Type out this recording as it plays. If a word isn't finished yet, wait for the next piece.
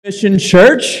Mission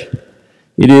Church.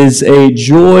 It is a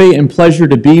joy and pleasure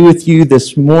to be with you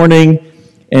this morning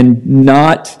and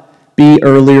not be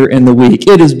earlier in the week.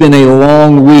 It has been a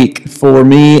long week for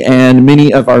me and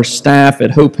many of our staff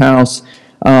at Hope House.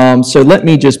 So let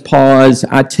me just pause.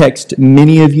 I texted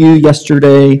many of you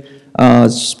yesterday,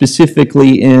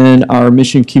 specifically in our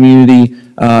mission community,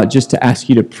 just to ask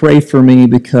you to pray for me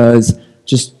because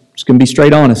just going to be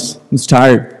straight honest. I'm just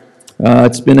tired.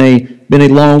 It's been a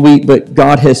long week, but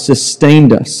God has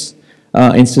sustained us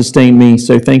and sustained me.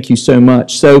 So thank you so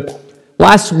much. So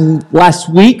last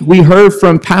week we heard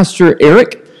from Pastor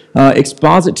Eric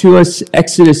exposit to us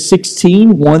Exodus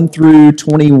 16, 1 through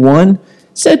 21.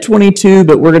 Said 22,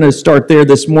 but we're going to start there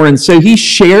this morning. So he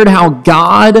shared how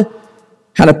God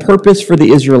had a purpose for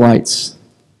the Israelites.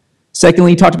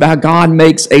 Secondly, he talked about how God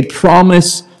makes a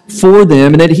promise for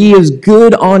them and that he is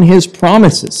good on his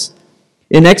promises.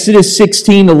 In Exodus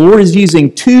 16, the Lord is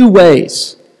using two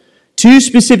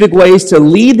specific ways to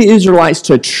lead the Israelites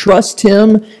to trust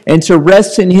him and to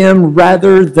rest in him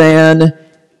rather than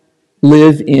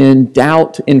live in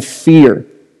doubt and fear.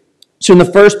 So in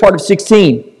the first part of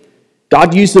 16,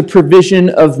 God used the provision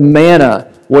of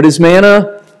manna. What is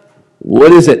manna?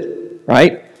 What is it?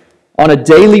 Right? On a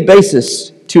daily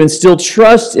basis to instill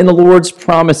trust in the Lord's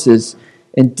promises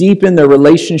and deepen their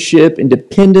relationship and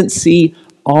dependency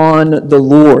on the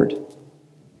Lord.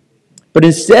 But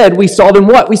instead, we saw them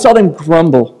what? We saw them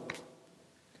grumble.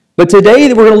 But today,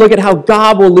 we're going to look at how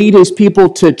God will lead his people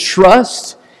to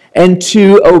trust and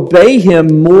to obey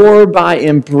him more by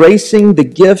embracing the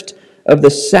gift of the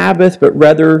Sabbath, but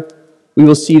rather we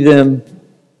will see them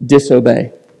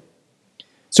disobey.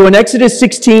 So in Exodus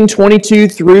 16, 22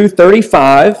 through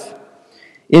 35,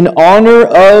 in honor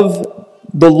of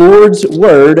the Lord's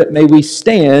word, may we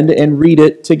stand and read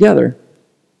it together.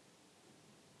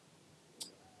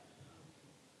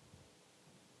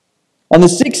 On the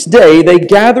sixth day, they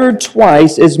gathered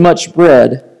twice as much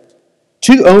bread,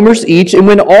 2 omers each, and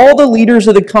when all the leaders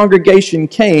of the congregation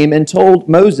came and told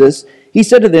Moses, he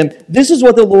said to them, "This is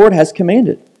what the Lord has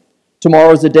commanded.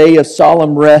 Tomorrow is a day of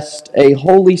solemn rest, a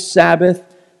holy Sabbath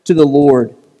to the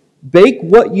Lord. Bake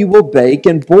what you will bake,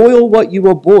 and boil what you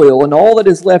will boil, and all that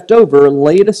is left over,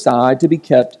 lay it aside to be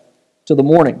kept till the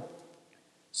morning."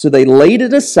 So they laid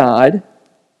it aside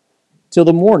till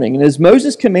the morning. And as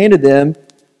Moses commanded them,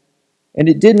 and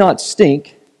it did not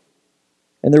stink,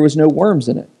 and there was no worms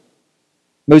in it.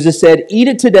 Moses said, "Eat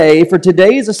it today, for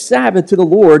today is a Sabbath to the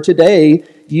Lord. Today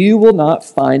you will not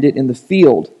find it in the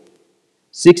field.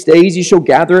 6 days you shall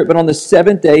gather it, but on the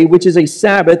seventh day, which is a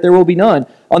Sabbath, there will be none."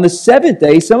 On the seventh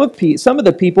day, some of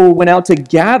the people went out to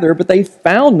gather, but they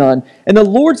found none. And the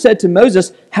Lord said to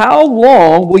Moses, "How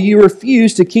long will you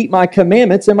refuse to keep my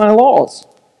commandments and my laws?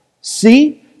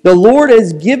 See, the Lord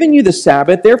has given you the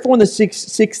Sabbath. Therefore, on the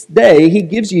sixth day, he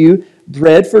gives you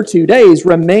bread for 2 days.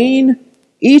 Remain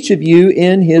each of you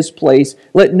in his place.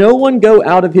 Let no one go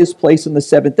out of his place on the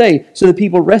seventh day." So the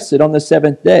people rested on the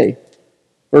seventh day.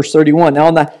 Verse 31,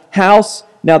 Now the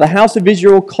house of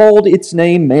Israel called its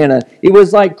name manna. It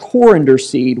was like coriander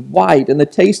seed, white, and the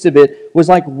taste of it was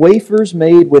like wafers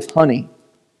made with honey.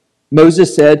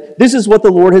 Moses said, "This is what the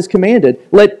Lord has commanded.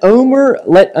 Let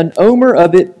an omer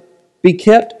of it be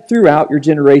kept throughout your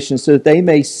generations, so that they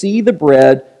may see the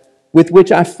bread with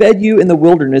which I fed you in the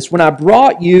wilderness when I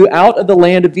brought you out of the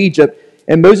land of Egypt."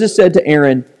 And Moses said to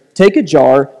Aaron, "Take a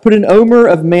jar, put an omer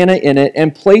of manna in it,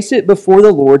 and place it before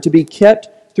the Lord to be kept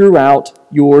throughout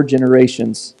your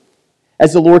generations."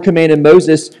 As the Lord commanded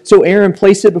Moses, so Aaron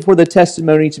placed it before the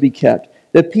testimony to be kept.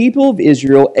 The people of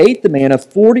Israel ate the manna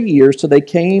 40 years till they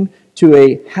came to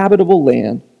a habitable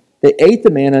land. They ate the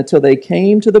manna till they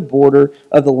came to the border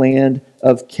of the land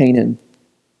of Canaan.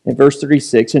 In verse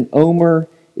 36, an omer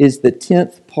is the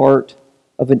 10th part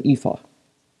of an ephah.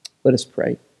 Let us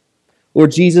pray.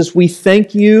 Lord Jesus, we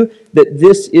thank you that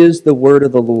this is the word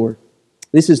of the Lord.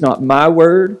 This is not my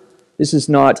word. This is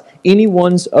not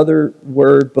anyone's other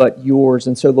word but yours.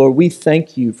 And so, Lord, we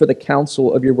thank you for the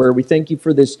counsel of your word. We thank you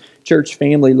for this church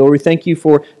family. Lord, we thank you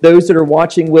for those that are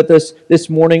watching with us this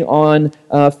morning on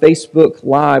Facebook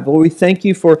Live. Lord, we thank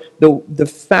you for the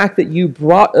fact that you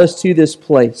brought us to this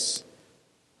place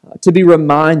to be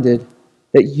reminded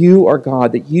that you are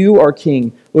God, that you are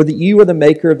King, Lord, that you are the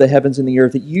maker of the heavens and the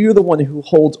earth, that you are the one who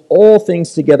holds all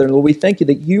things together. And Lord, we thank you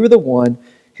that you are the one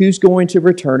who's going to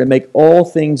return and make all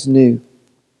things new.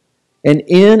 And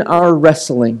in our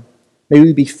wrestling, may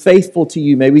we be faithful to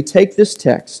you. May we take this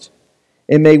text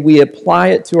and may we apply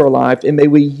it to our life and may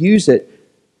we use it,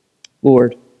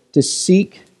 Lord, to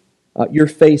seek your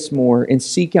face more and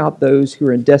seek out those who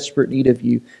are in desperate need of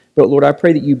you. But Lord, I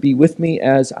pray that you be with me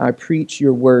as I preach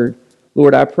your word.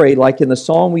 Lord, I pray, like in the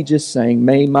psalm we just sang,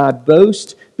 may my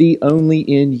boast be only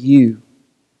in you.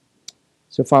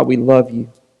 So, Father, we love you.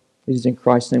 It is in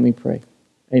Christ's name we pray.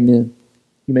 Amen.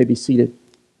 You may be seated.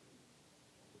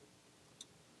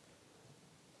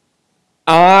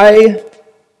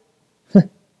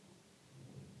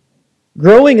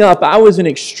 Growing up, I was an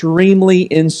extremely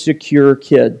insecure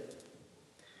kid.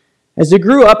 As I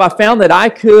grew up, I found that I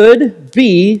could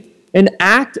be and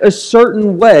act a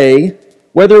certain way,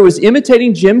 whether it was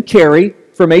imitating Jim Carrey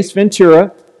from Ace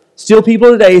Ventura. Still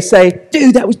people today say,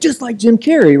 dude, that was just like Jim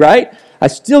Carrey, right? I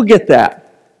still get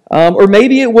that. Or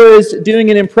maybe it was doing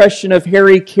an impression of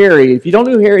Harry Carey. If you don't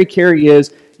know who Harry Carey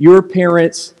is, your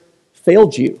parents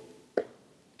failed you.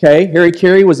 Okay, Harry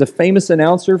Carey was a famous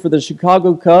announcer for the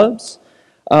Chicago Cubs.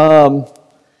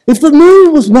 If the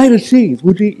moon was made of cheese,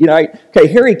 would you know? Okay,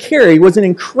 Harry Carey was an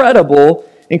incredible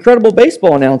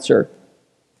baseball announcer.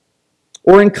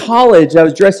 Or in college, I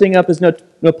was dressing up as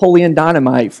Napoleon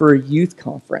Dynamite for a youth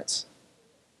conference.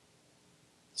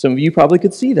 Some of you probably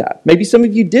could see that. Maybe some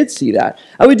of you did see that.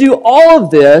 I would do all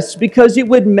of this because it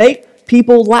would make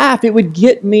people laugh. It would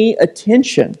get me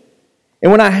attention.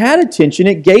 And when I had attention,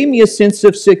 it gave me a sense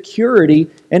of security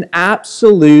and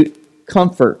absolute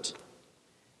comfort.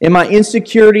 In my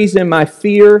insecurities and my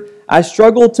fear, I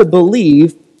struggled to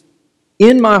believe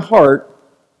in my heart,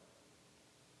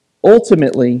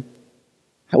 ultimately,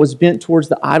 I was bent towards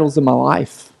the idols of my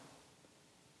life.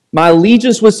 My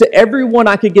allegiance was to everyone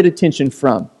I could get attention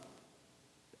from.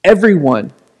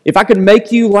 Everyone. If I could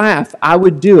make you laugh, I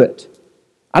would do it.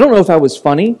 I don't know if I was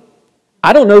funny.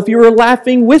 I don't know if you were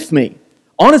laughing with me.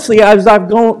 Honestly, as I've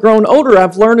grown older,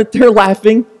 I've learned that they're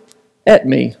laughing at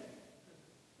me.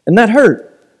 And that hurt.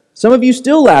 Some of you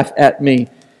still laugh at me.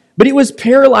 But it was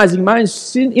paralyzing. My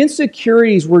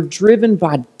insecurities were driven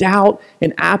by doubt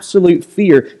and absolute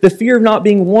fear. The fear of not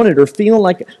being wanted or feeling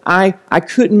like I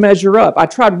couldn't measure up. I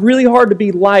tried really hard to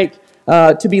be liked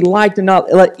and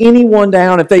not let anyone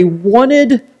down. If they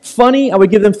wanted funny, I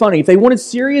would give them funny. If they wanted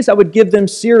serious, I would give them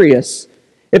serious.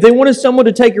 If they wanted someone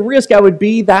to take a risk, I would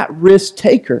be that risk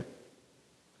taker.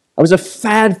 I was a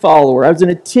fad follower. I was an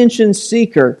attention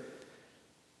seeker.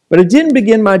 But I didn't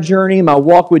begin my journey, my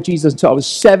walk with Jesus until I was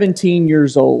 17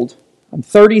 years old. I'm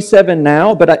 37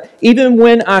 now, but even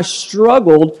when I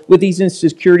struggled with these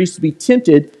insecurities to be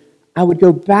tempted, I would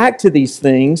go back to these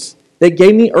things that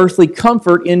gave me earthly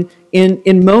comfort in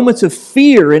moments of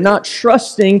fear and not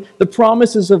trusting the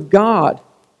promises of God.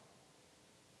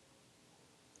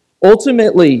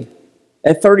 Ultimately,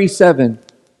 at 37,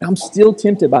 I'm still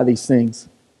tempted by these things.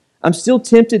 I'm still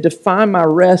tempted to find my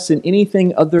rest in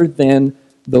anything other than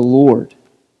the Lord.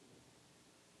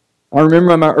 I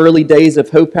remember in my early days of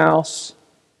Hope House,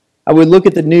 I would look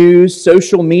at the news,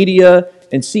 social media,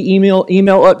 and see email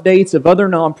updates of other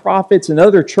nonprofits and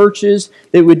other churches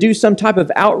that would do some type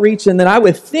of outreach, and then I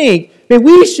would think, man,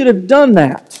 we should have done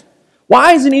that.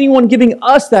 Why isn't anyone giving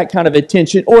us that kind of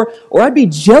attention? Or I'd be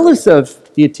jealous of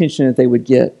the attention that they would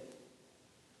get.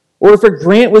 Or if a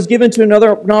grant was given to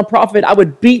another nonprofit, I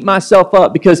would beat myself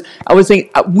up because I was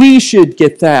saying, we should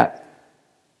get that.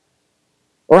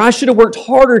 Or I should have worked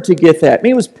harder to get that. I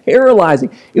mean, it was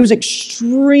paralyzing. It was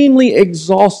extremely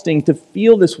exhausting to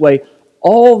feel this way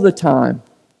all the time.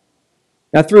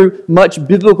 Now, through much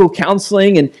biblical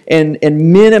counseling and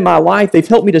men in my life, they've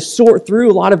helped me to sort through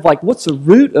a lot of what's the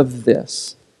root of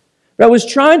this? But I was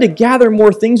trying to gather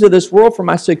more things of this world for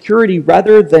my security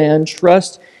rather than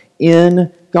trust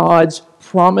in God's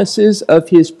promises of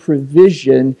His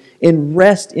provision and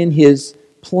rest in His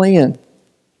plan.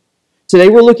 Today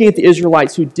we're looking at the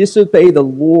Israelites who disobey the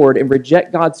Lord and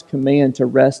reject God's command to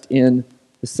rest in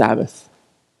the Sabbath.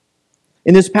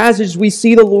 In this passage, we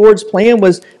see the Lord's plan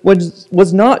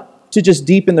was not to just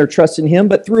deepen their trust in Him,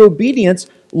 but through obedience,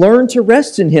 learn to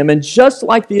rest in Him. And just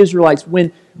like the Israelites,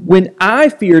 when I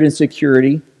feared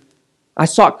insecurity, I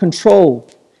sought control.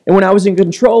 And when I was in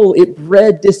control, it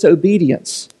bred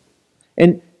disobedience.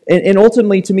 And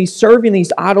ultimately, to me, serving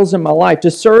these idols in my life, to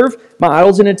serve my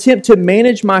idols in an attempt to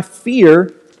manage my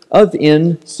fear of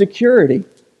insecurity.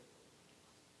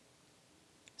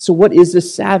 So what is the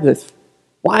Sabbath?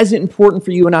 Why is it important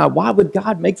for you and I? Why would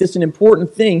God make this an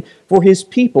important thing for His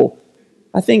people?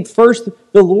 I think first,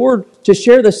 the Lord, to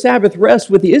share the Sabbath rest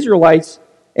with the Israelites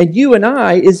and you and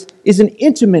I is an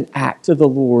intimate act of the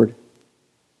Lord,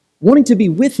 wanting to be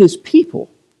with His people.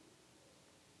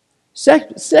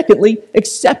 Secondly,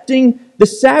 accepting the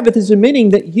Sabbath is admitting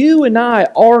that you and I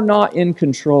are not in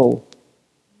control.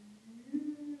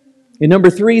 And number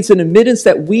three, it's an admittance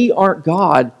that we aren't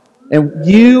God and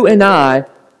you and I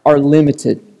are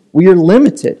limited. We are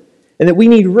limited and that we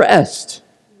need rest.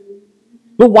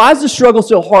 But why is the struggle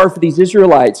so hard for these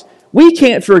Israelites? We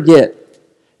can't forget.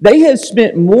 They have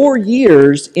spent more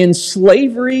years in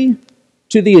slavery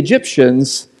to the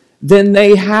Egyptians than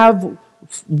they have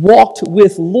walked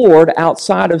with Lord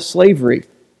outside of slavery.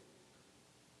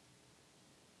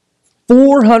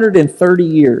 430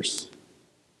 years.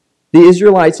 The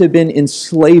Israelites have been in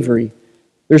slavery.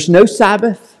 There's no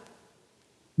Sabbath.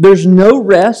 There's no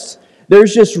rest.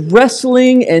 There's just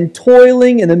wrestling and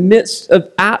toiling in the midst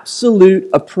of absolute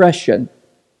oppression.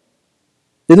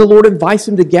 Then the Lord invites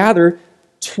them to gather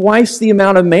twice the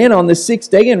amount of manna on the sixth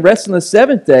day and rest on the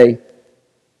seventh day.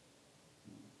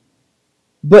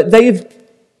 But they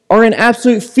are in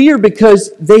absolute fear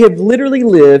because they have literally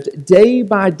lived day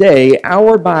by day,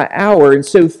 hour by hour, and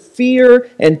so fear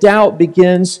and doubt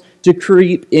begins to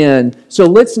creep in. So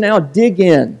let's now dig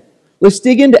in. Let's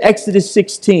dig into Exodus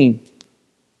 16.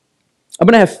 I'm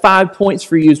going to have 5 points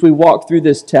for you as we walk through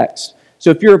this text.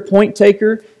 So if you're a point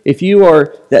taker, if you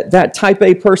are that type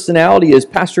A personality, as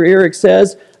Pastor Eric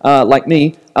says, like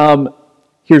me,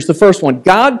 here's the first one.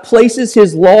 God places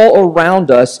His law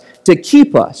around us to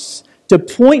keep us, to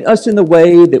point us in the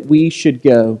way that we should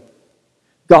go.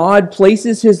 God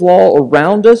places His law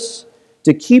around us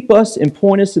to keep us and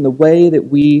point us in the way that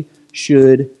we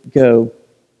should go.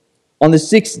 On the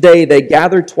sixth day, they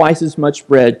gathered twice as much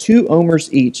bread, 2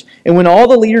 omers each. And when all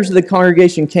the leaders of the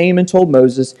congregation came and told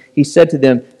Moses, he said to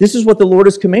them, "This is what the Lord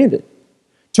has commanded.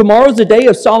 Tomorrow is a day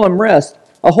of solemn rest,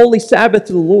 a holy Sabbath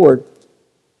to the Lord.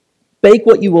 Bake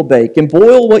what you will bake, and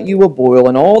boil what you will boil,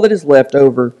 and all that is left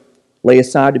over lay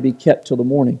aside to be kept till the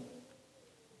morning."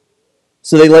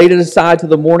 So they laid it aside till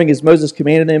the morning as Moses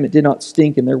commanded them. It did not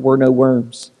stink, and there were no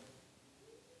worms.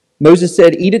 Moses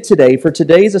said, "Eat it today, for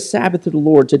today is a Sabbath to the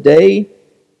Lord. Today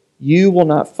you will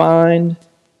not find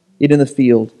it in the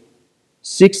field.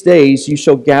 6 days you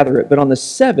shall gather it, but on the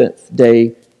seventh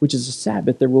day, which is a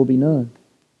Sabbath, there will be none."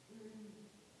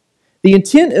 The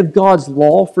intent of God's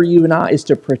law for you and I is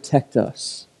to protect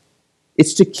us.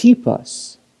 It's to keep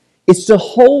us. It's to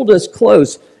hold us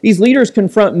close. These leaders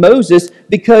confront Moses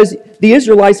because the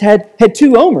Israelites had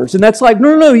 2 omers. And that's like,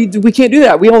 no, we can't do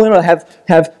that. We only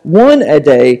have one a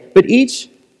day. But each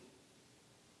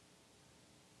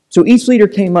leader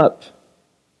came up.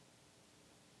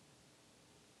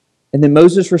 And then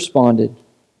Moses responded.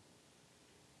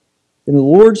 And the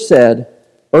Lord said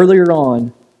earlier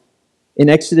on in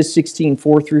Exodus 16,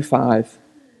 4 through 5,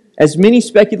 as many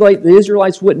speculate the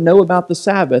Israelites wouldn't know about the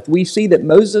Sabbath, we see that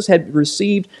Moses had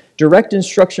received direct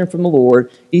instruction from the Lord.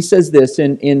 He says this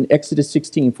in Exodus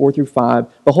 16, 4 through 5,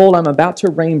 "Behold, I'm about to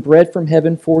rain bread from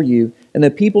heaven for you, and the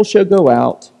people shall go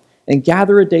out and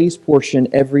gather a day's portion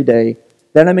every day,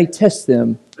 that I may test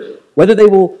them, whether they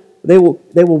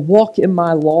will walk in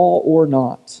my law or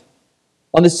not.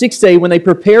 On the sixth day, when they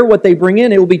prepare what they bring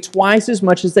in, it will be twice as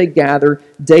much as they gather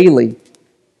daily."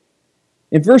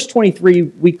 In verse 23,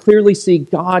 we clearly see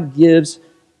God gives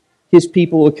His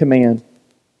people a command.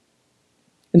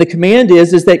 And the command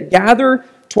is that gather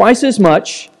twice as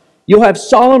much. You'll have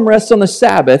solemn rest on the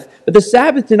Sabbath, but the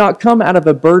Sabbath did not come out of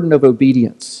a burden of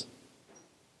obedience,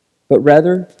 but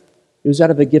rather it was out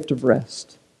of a gift of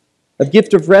rest. A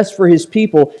gift of rest for His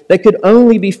people that could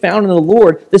only be found in the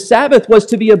Lord. The Sabbath was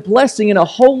to be a blessing and a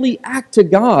holy act to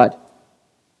God.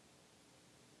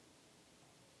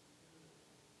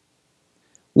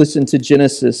 Listen to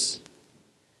Genesis.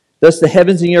 "Thus the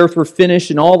heavens and the earth were finished,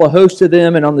 and all the host of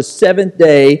them. And on the seventh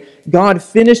day, God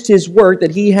finished His work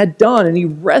that He had done, and He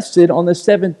rested on the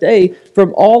seventh day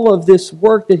from all of this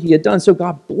work that He had done." So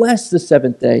God blessed the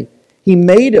seventh day. He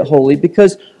made it holy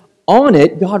because on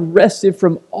it, God rested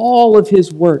from all of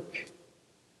His work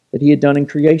that He had done in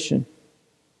creation.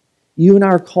 You and I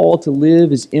are called to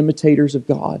live as imitators of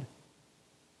God.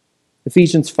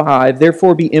 Ephesians 5,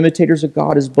 "Therefore be imitators of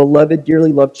God as beloved,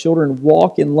 dearly loved children.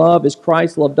 Walk in love as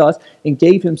Christ loved us and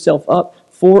gave Himself up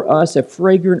for us, a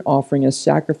fragrant offering, a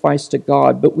sacrifice to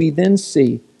God." But we then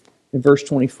see in verse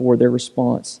 24 their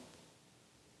response.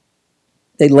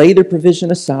 They lay their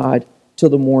provision aside till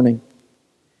the morning.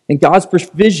 And God's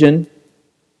provision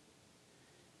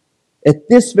at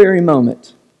this very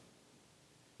moment,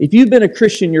 if you've been a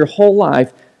Christian your whole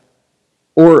life,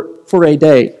 or for a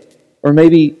day, or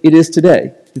maybe it is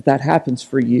today that happens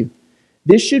for you,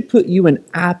 this should put you in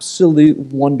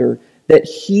absolute wonder that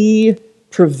He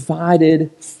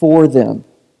provided for them.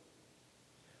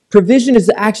 Provision is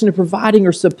the action of providing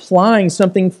or supplying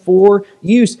something for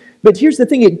use. But here's the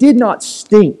thing, it did not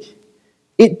stink.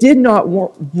 It did not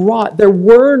rot. There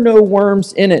were no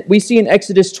worms in it. We see in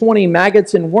Exodus 20,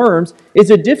 maggots and worms is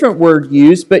a different word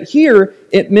used, but here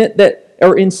it meant that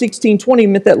or in 16:20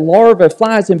 meant that larvae,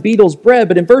 flies, and beetles bred,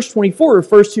 but in verse 24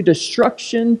 refers to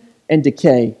destruction and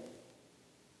decay.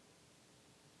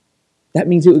 That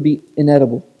means it would be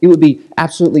inedible. It would be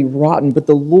absolutely rotten, but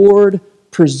the Lord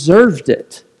preserved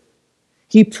it.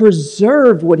 He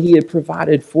preserved what He had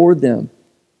provided for them.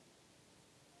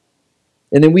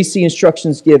 And then we see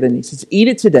instructions given. He says, eat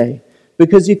it today,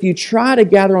 because if you try to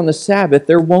gather on the Sabbath,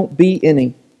 there won't be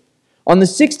any. On the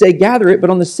 6th day, gather it, but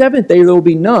on the 7th day, there will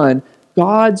be none.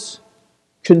 God's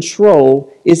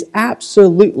control is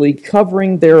absolutely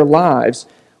covering their lives.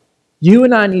 You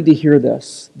and I need to hear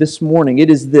this morning. It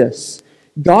is this.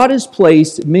 God has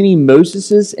placed many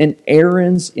Moseses and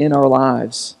Aarons in our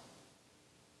lives.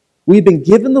 We've been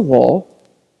given the law,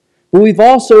 but we've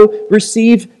also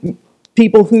received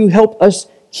people who help us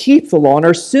keep the law. In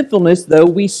our sinfulness, though,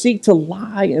 we seek to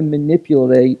lie and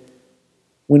manipulate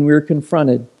when we're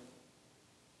confronted.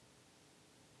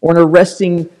 Or in our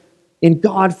resting in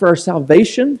God for our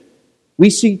salvation, we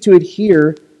seek to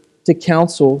adhere to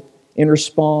counsel and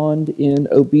respond in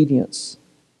obedience.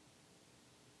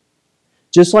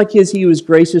 Just like as He was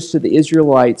gracious to the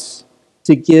Israelites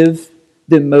to give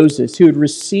them Moses, who had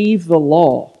received the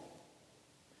law,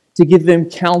 to give them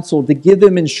counsel, to give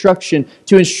them instruction,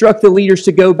 to instruct the leaders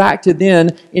to go back to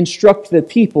then instruct the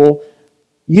people,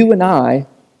 you and I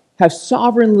have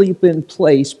sovereignly been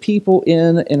placed, people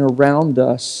in and around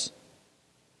us,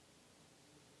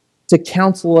 to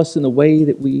counsel us in the way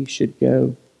that we should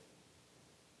go.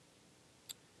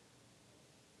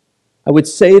 I would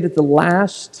say that the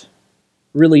last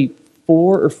really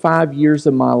 4 or 5 years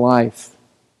of my life,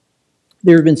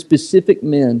 there have been specific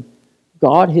men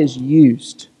God has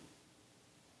used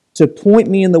to point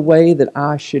me in the way that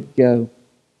I should go.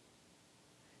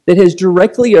 That has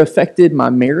directly affected my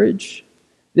marriage,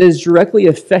 that has directly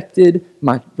affected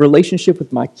my relationship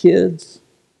with my kids,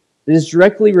 that has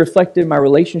directly reflected my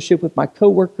relationship with my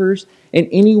coworkers and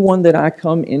anyone that I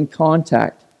come in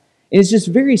contact. And it's just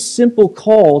a very simple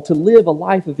call to live a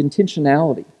life of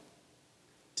intentionality,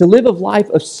 to live a life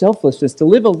of selflessness, to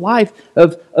live a life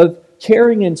of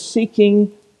caring and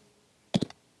seeking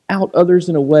out others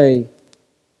in a way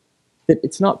that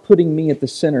it's not putting me at the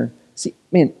center. See,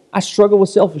 man, I struggle with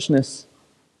selfishness.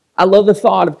 I love the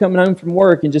thought of coming home from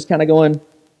work and just kind of going,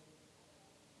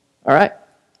 all right,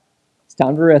 it's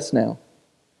time to rest now.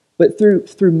 But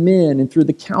through men and through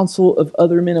the counsel of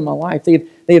other men in my life, they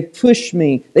have pushed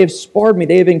me, they have sparred me,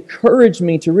 they have encouraged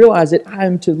me to realize that I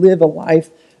am to live a life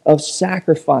of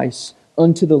sacrifice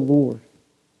unto the Lord.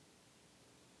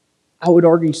 I would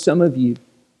argue some of you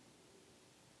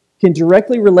can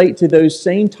directly relate to those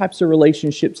same types of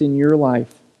relationships in your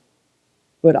life.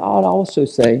 But I'll also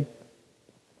say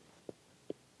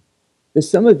that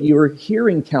some of you are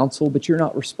hearing counsel, but you're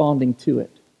not responding to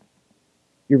it.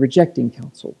 You're rejecting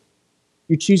counsel.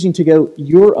 You're choosing to go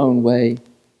your own way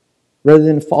rather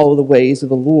than follow the ways of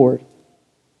the Lord.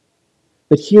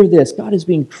 But hear this, God is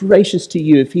being gracious to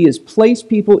you if He has placed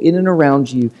people in and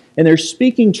around you and they're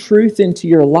speaking truth into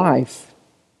your life.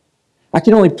 I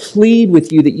can only plead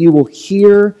with you that you will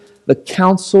hear the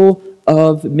counsel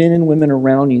of men and women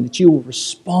around you, that you will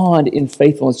respond in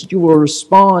faithfulness, that you will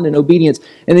respond in obedience,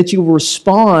 and that you will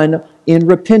respond in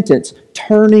repentance,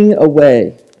 turning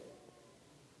away.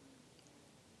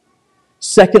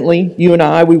 Secondly, you and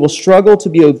I, we will struggle to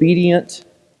be obedient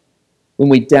when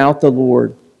we doubt the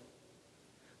Lord.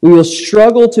 We will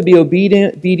struggle to be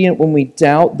obedient when we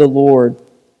doubt the Lord.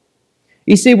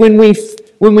 You see, when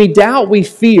we doubt, we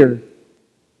fear.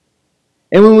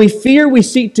 And when we fear, we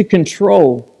seek to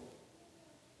control.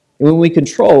 And when we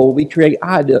control, we create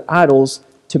idols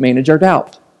to manage our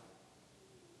doubt.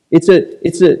 It's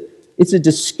a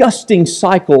disgusting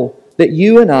cycle that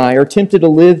you and I are tempted to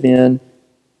live in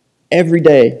every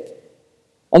day.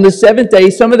 On the 7th day,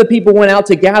 some of the people went out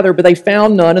to gather, but they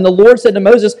found none. And the Lord said to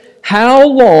Moses, "How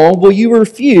long will you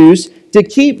refuse to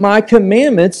keep my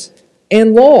commandments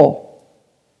and law?"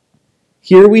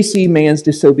 Here we see man's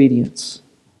disobedience.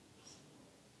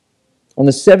 On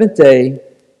the 7th day,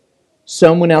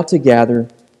 some went out to gather,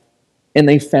 and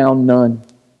they found none.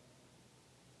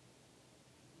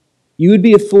 You would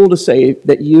be a fool to say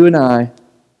that you and I,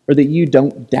 or that you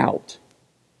don't doubt,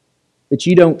 that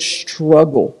you don't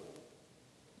struggle.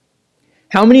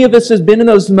 How many of us has been in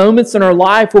those moments in our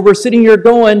life where we're sitting here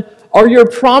going, "Are your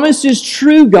promises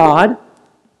true, God?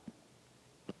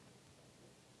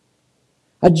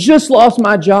 I just lost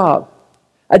my job.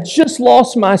 I just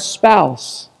lost my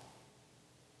spouse.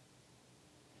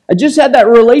 I just had that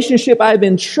relationship I've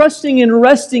been trusting and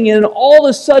resting in, and all of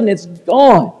a sudden it's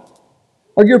gone.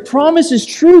 Are your promises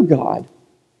true, God?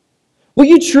 Will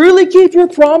you truly keep your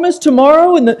promise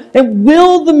tomorrow? And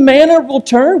will the manna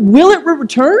return? Will it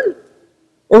return?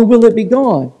 Or will it be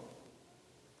gone?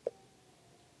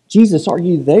 Jesus, are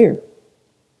you there?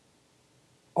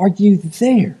 Are you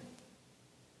there?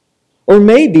 Or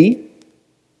maybe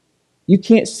you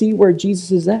can't see where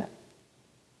Jesus is at.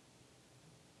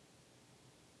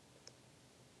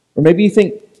 Or maybe you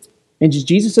think, and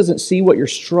Jesus doesn't see what you're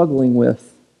struggling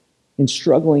with and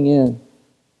struggling in.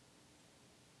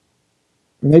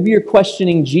 Or maybe you're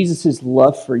questioning Jesus'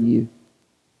 love for you.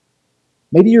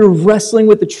 Maybe you're wrestling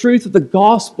with the truth of the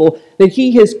gospel, that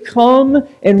He has come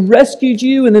and rescued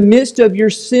you in the midst of your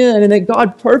sin, and that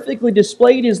God perfectly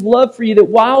displayed His love for you, that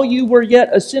while you were yet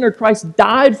a sinner, Christ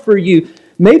died for you.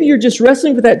 Maybe you're just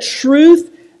wrestling with that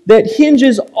truth that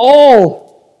hinges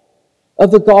all of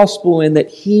the gospel in that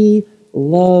He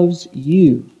loves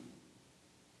you.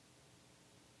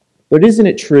 But isn't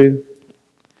it true?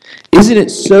 Isn't it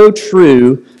so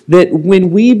true that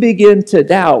when we begin to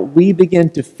doubt, we begin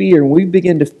to fear? When we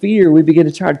begin to fear, we begin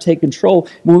to try to take control.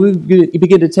 When we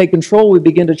begin to take control, we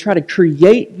begin to try to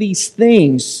create these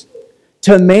things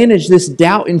to manage this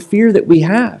doubt and fear that we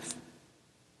have.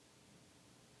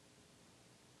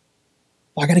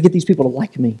 Well, I got to get these people to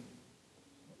like me.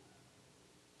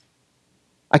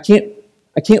 I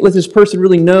can't let this person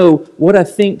really know what I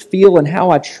think, feel, and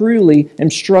how I truly am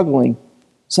struggling.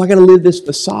 So I got to live this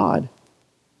facade.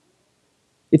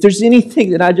 If there's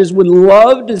anything that I just would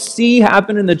love to see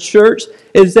happen in the church,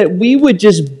 is that we would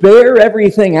just bear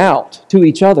everything out to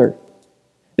each other.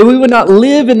 That we would not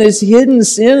live in this hidden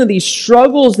sin and these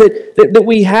struggles that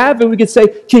we have, and we could say,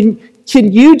 can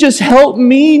you just help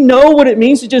me know what it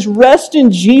means to just rest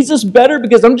in Jesus better,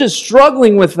 because I'm just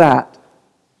struggling with that.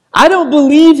 I don't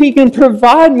believe He can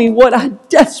provide me what I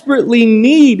desperately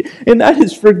need, and that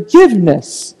is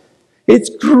forgiveness. It's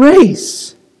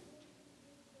grace.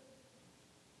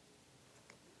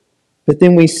 But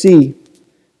then we see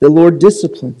the Lord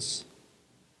disciplines.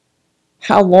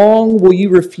 How long will you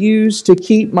refuse to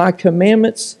keep my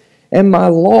commandments and my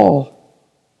law?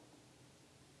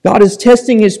 God is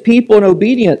testing His people in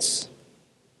obedience.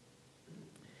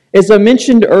 As I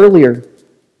mentioned earlier,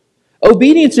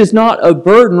 obedience is not a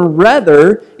burden,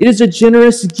 rather, it is a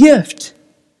generous gift.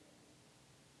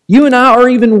 You and I are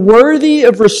even worthy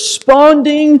of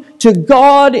responding to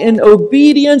God in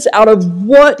obedience out of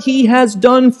what He has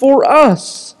done for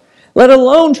us, let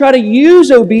alone try to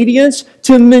use obedience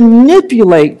to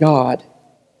manipulate God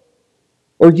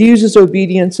or use His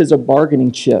obedience as a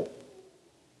bargaining chip.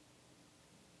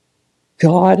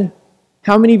 God,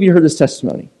 how many of you heard this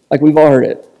testimony? Like, we've all heard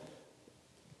it.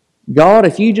 God,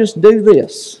 if you just do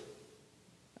this,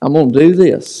 I'm going to do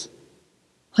this.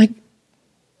 Like,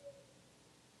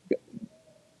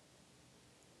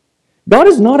 God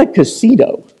is not a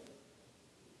casino.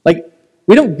 Like,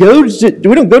 we don't go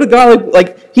to God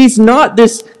like He's not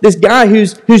this guy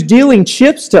who's dealing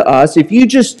chips to us. If you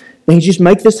just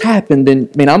make this happen, then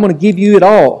I'm going to give you it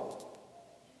all.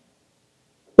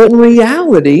 But in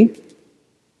reality,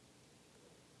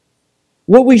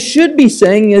 what we should be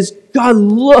saying is, God,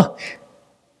 look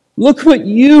what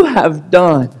you have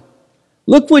done.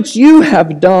 Look what you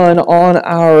have done on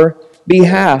our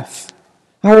behalf.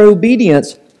 Our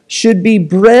obedience should be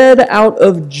bred out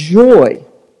of joy.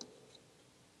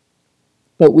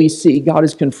 But we see God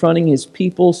is confronting His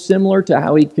people similar to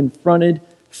how He confronted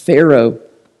Pharaoh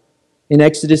in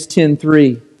Exodus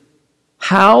 10:3.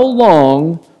 How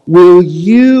long will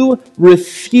you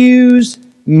refuse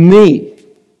me?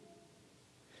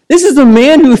 This is a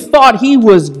man who thought he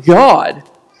was God,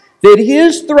 that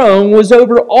his throne was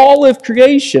over all of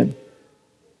creation.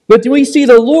 But we see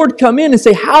the Lord come in and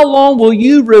say, how long will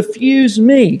you refuse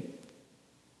me?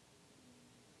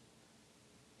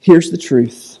 Here's the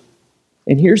truth.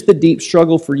 And here's the deep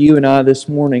struggle for you and I this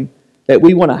morning. That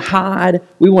we want to hide,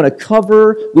 we want to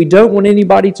cover, we don't want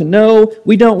anybody to know,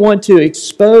 we don't want to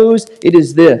expose. It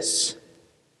is this.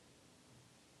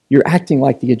 You're acting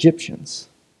like the Egyptians.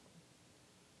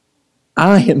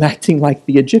 I am acting like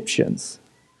the Egyptians.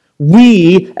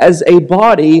 We, as a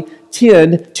body,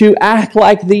 tend to act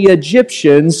like the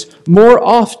Egyptians more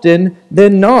often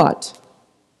than not.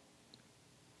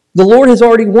 The Lord has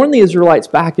already warned the Israelites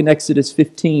back in Exodus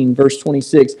 15, verse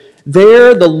 26.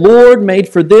 There the Lord made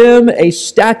for them a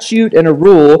statute and a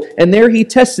rule, and there He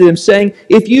tested them, saying,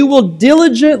 if you will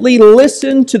diligently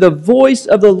listen to the voice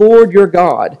of the Lord your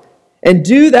God, and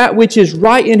do that which is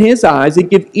right in His eyes, and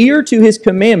give ear to His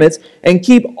commandments, and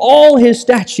keep all His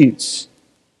statutes,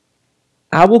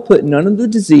 I will put none of the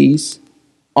disease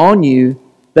on you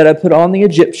that I put on the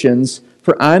Egyptians,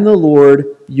 for I am the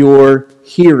Lord your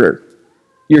healer.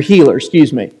 Your healer,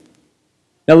 excuse me.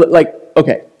 Now, like,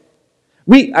 okay,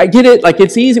 I get it, like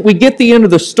it's easy, we get the end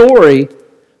of the story,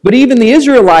 but even the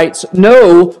Israelites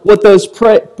know what those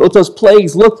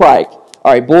plagues look like.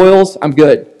 All right, boils, I'm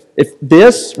good. If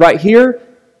this right here,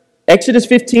 Exodus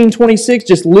 15:26,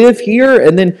 just live here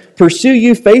and then pursue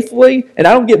you faithfully, and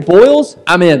I don't get boils,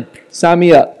 I'm in. Sign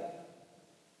me up.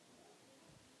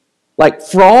 Like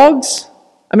frogs,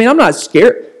 I mean, I'm not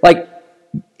scared. Like,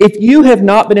 if you have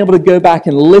not been able to go back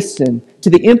and listen to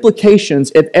the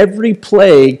implications of every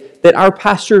plague that our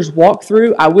pastors walk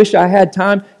through, I wish I had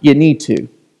time, you need to.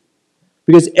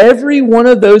 Because every one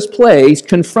of those plagues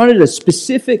confronted a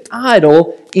specific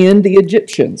idol in the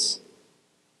Egyptians.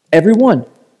 Every one.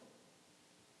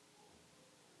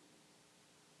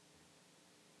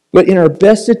 But in our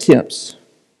best attempts,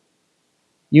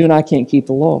 you and I can't keep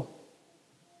the law.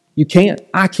 You can't.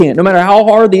 I can't. No matter how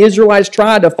hard the Israelites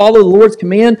tried to follow the Lord's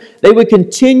command, they would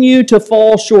continue to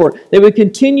fall short. They would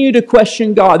continue to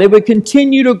question God. They would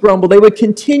continue to grumble. They would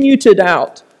continue to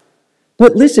doubt.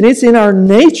 But listen, it's in our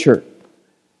nature.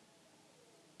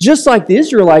 Just like the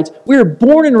Israelites, we are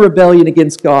born in rebellion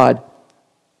against God.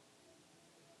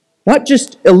 Not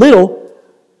just a little,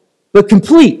 but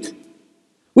complete.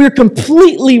 We are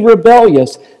completely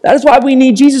rebellious. That is why we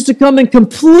need Jesus to come and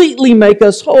completely make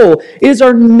us whole. It is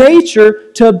our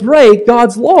nature to break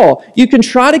God's law. You can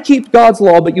try to keep God's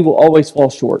law, but you will always fall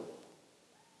short.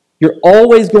 You're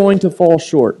always going to fall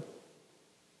short.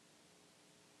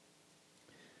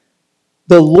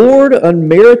 The Lord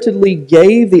unmeritedly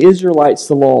gave the Israelites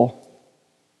the law.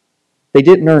 They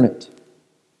didn't earn it.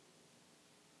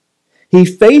 He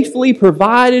faithfully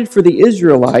provided for the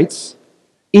Israelites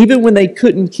even when they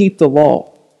couldn't keep the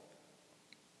law,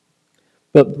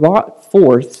 but brought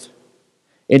forth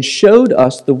and showed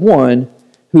us the one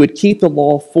who would keep the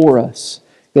law for us.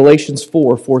 Galatians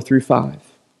 4:4-5.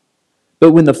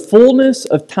 But when the fullness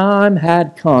of time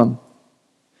had come,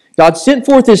 God sent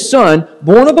forth His Son,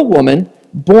 born of a woman,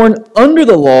 born under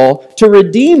the law, to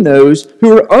redeem those who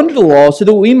were under the law, so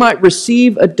that we might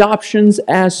receive adoptions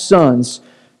as sons.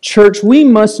 Church, we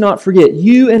must not forget,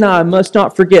 you and I must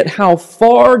not forget how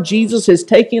far Jesus has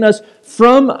taken us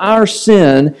from our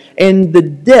sin and the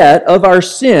debt of our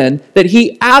sin, that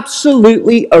He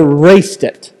absolutely erased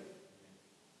it.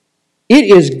 It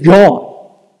is gone.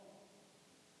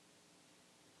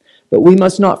 But we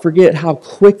must not forget how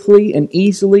quickly and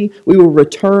easily we will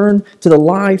return to the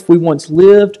life we once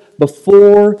lived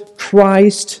before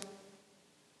Christ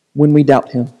when we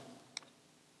doubt Him.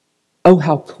 Oh,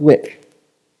 how quick.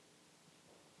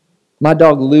 My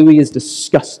dog Louie is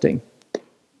disgusting.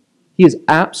 He is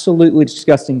absolutely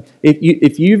disgusting.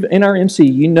 If you've in our MC,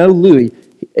 you know Louie.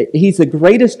 He's the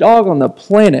greatest dog on the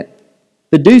planet.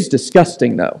 The dude's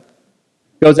disgusting, though.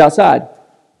 Goes outside,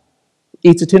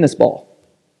 eats a tennis ball,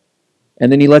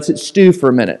 and then he lets it stew for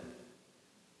a minute.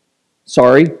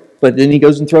 Sorry, but then he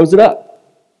goes and throws it up.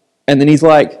 And then he's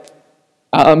like,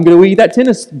 I'm going to eat that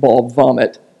tennis ball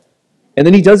vomit. And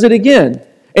then he does it again.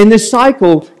 And this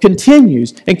cycle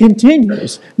continues and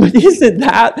continues. But isn't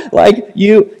that like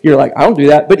you? You're like, I don't do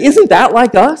that. But isn't that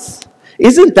like us?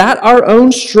 Isn't that our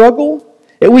own struggle?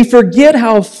 And we forget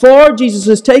how far Jesus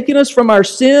has taken us from our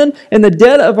sin and the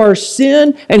debt of our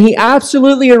sin, and He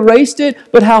absolutely erased it,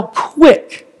 but how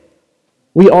quick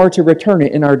we are to return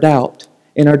it in our doubt,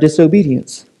 in our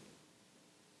disobedience.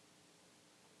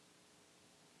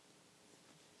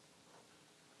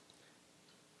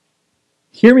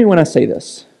 Hear me when I say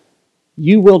this.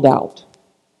 You will doubt.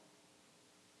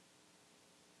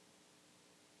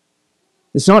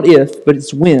 It's not if, but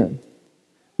it's when.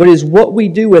 But it is what we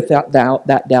do with that doubt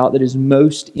that is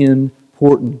most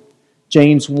important.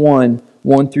 James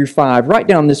 1:1-5. Write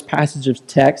down this passage of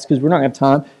text because we're not going to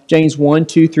have time. James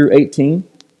 1:2-18.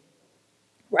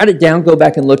 Write it down, go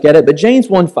back and look at it. But James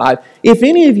 1:5. If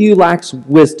any of you lacks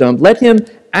wisdom, let him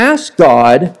ask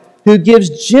God, who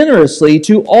gives generously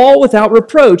to all without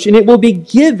reproach, and it will be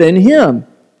given him.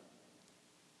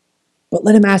 But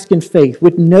let him ask in faith,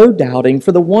 with no doubting,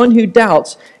 for the one who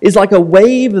doubts is like a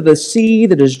wave of the sea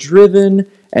that is driven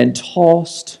and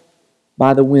tossed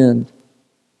by the wind.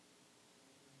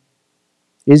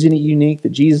 Isn't it unique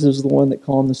that Jesus is the one that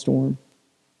calmed the storm?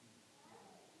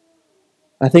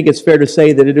 I think it's fair to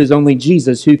say that it is only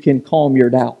Jesus who can calm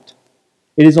your doubt.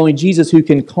 It is only Jesus who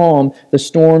can calm the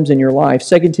storms in your life.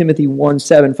 2 Timothy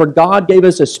 1:7, for God gave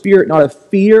us a spirit not of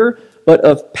fear, but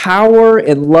of power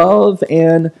and love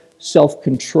and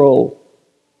self-control.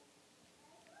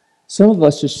 Some of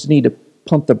us just need to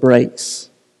pump the brakes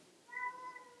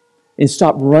and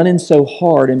stop running so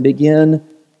hard and begin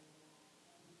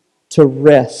to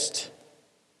rest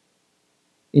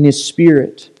in His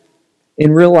Spirit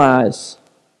and realize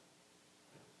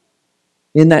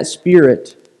In that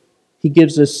Spirit, He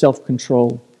gives us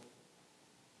self-control.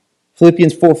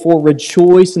 Philippians 4:4,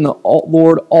 rejoice in the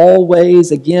Lord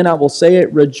always. Again, I will say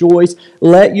it, rejoice.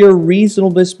 Let your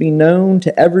reasonableness be known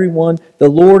to everyone. The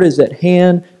Lord is at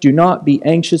hand. Do not be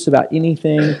anxious about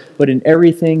anything, but in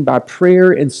everything, by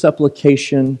prayer and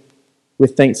supplication,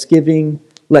 with thanksgiving,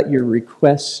 let your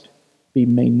request be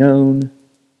made known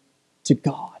to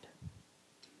God.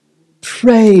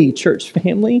 Pray, church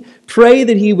family. Pray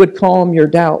that He would calm your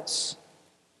doubts.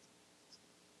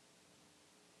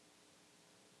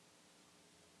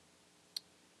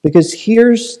 Because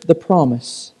here's the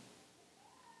promise.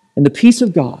 And the peace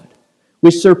of God,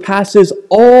 which surpasses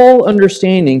all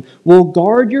understanding, will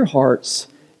guard your hearts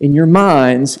and your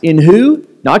minds in who?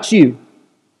 Not you.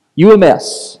 You a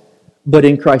mess. But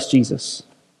in Christ Jesus.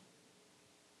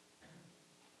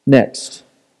 Next.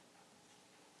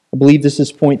 I believe this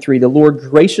is point 3. The Lord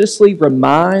graciously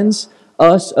reminds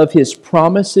us of His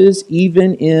promises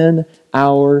even in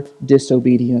our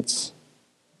disobedience.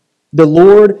 The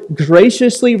Lord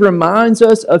graciously reminds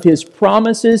us of His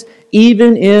promises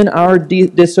even in our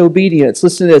disobedience.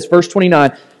 Listen to this, verse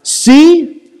 29.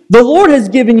 See, the Lord has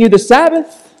given you the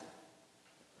Sabbath.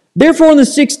 Therefore, on the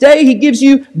 6th day, He gives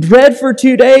you bread for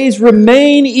 2 days.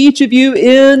 Remain each of you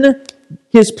in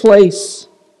his place.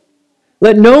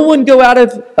 Let no one go out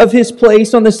of his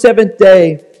place on the 7th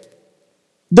day.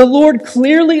 The Lord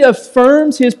clearly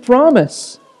affirms His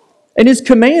promise and His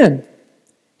command.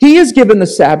 He has given the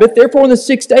Sabbath. Therefore, on the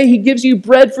 6th day, He gives you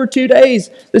bread for 2 days.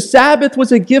 The Sabbath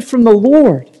was a gift from the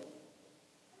Lord.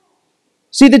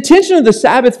 See, the tension of the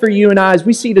Sabbath for you and I is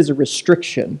we see it as a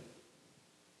restriction.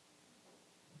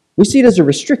 We see it as a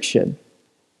restriction.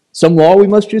 Some law we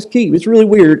must just keep. It's really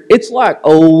weird. It's like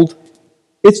old.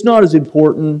 It's not as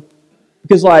important.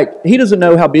 Because He doesn't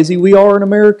know how busy we are in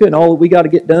America and all that we got to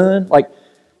get done.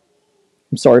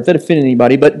 I'm sorry if that offended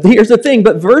anybody, but here's the thing.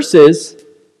 But versus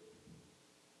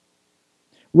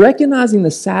recognizing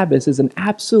the Sabbath is an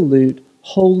absolute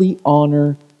holy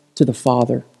honor to the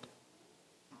Father.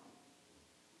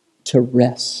 To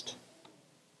rest.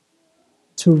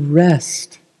 To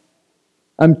rest.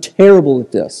 I'm terrible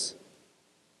at this.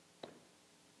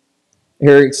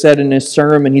 Eric said in his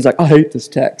sermon, he's like, I hate this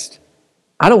text.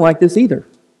 I don't like this either.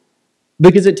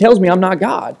 Because it tells me I'm not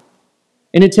God.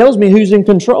 And it tells me who's in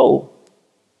control.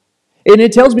 And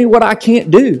it tells me what I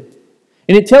can't do.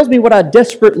 And it tells me what I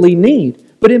desperately need.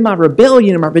 But in my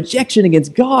rebellion and my rejection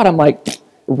against God, I'm like,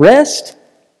 rest?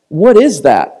 What is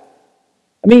that?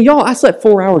 I mean, y'all, I slept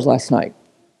 4 hours last night.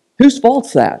 Whose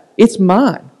fault's that? It's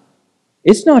mine.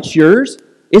 It's not yours.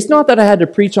 It's not that I had to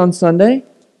preach on Sunday.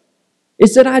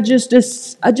 It's that I just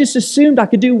assumed I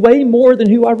could do way more than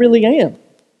who I really am.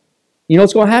 You know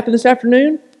what's going to happen this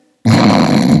afternoon?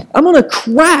 I'm going to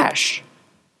crash.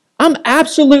 I'm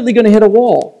absolutely going to hit a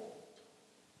wall.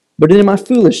 But in my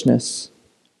foolishness,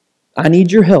 I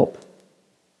need your help.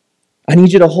 I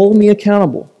need you to hold me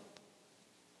accountable.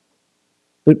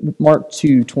 But Mark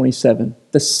 2:27,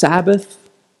 the Sabbath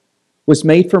was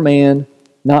made for man,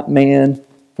 not man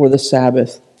for the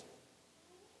Sabbath.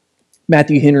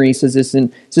 Matthew Henry says this,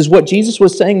 and says what Jesus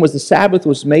was saying was the Sabbath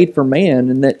was made for man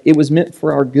and that it was meant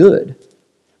for our good.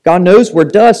 God knows we're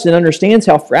dust and understands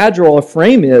how fragile a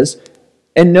frame is.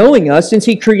 And knowing us, since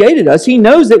He created us, He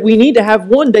knows that we need to have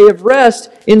one day of rest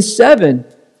in 7.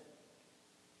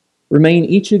 Remain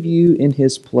each of you in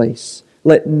his place.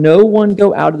 Let no one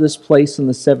go out of this place on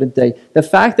the 7th day. The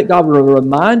fact that God will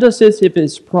remind us of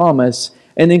His promise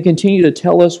and then continue to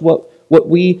tell us what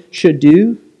we should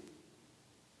do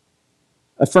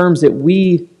affirms that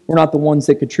we were not the ones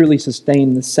that could truly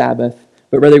sustain the Sabbath,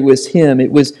 but rather it was Him.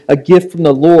 It was a gift from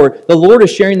the Lord. The Lord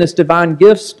is sharing this divine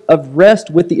gift of rest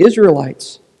with the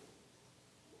Israelites.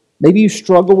 Maybe you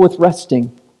struggle with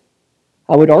resting.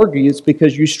 I would argue it's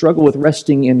because you struggle with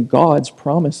resting in God's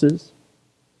promises.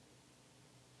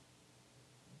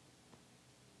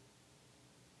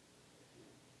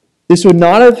 This would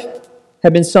not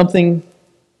have been something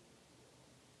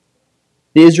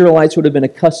the Israelites would have been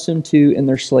accustomed to in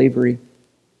their slavery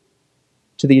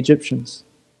to the Egyptians.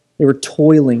 They were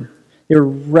toiling. They were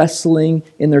wrestling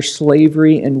in their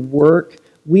slavery and work.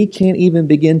 We can't even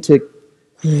begin to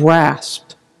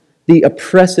grasp the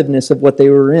oppressiveness of what they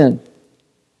were in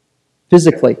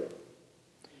physically.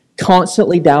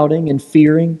 Constantly doubting and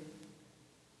fearing.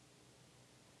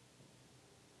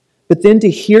 But then to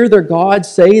hear their God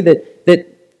say that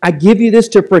I give you this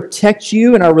to protect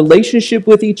you and our relationship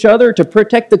with each other, to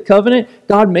protect the covenant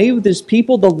God made with His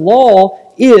people. The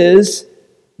law is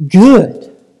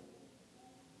good.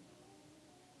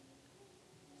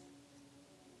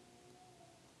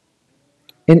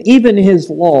 And even His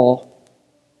law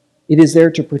It is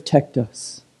there to protect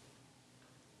us.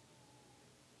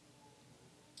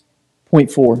 Point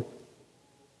 4.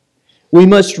 We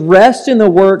must rest in the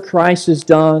work Christ has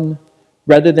done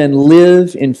rather than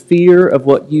live in fear of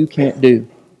what you can't do.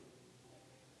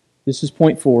 This is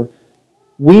point 4.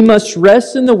 We must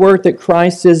rest in the work that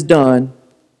Christ has done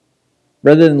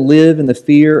rather than live in the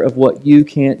fear of what you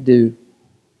can't do.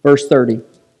 Verse 30.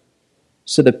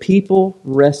 So the people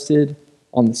rested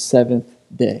on the seventh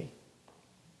day.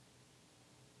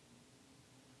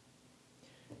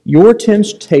 Your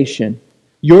temptation,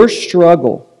 your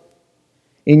struggle,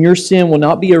 and your sin will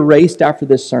not be erased after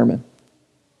this sermon.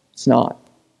 It's not.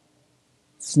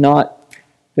 It's not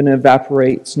going to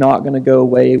evaporate. It's not going to go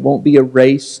away. It won't be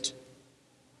erased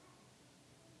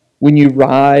when you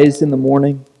rise in the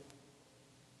morning.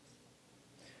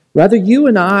 Rather, you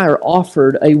and I are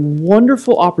offered a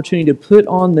wonderful opportunity to put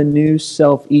on the new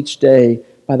self each day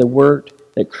by the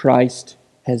work that Christ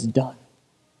has done.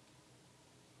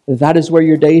 That is where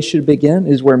your day should begin.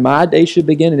 It is where my day should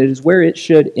begin, and it is where it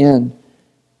should end.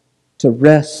 To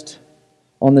rest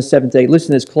on the seventh day. Listen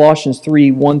to this, Colossians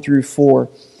 3, 1 through 4.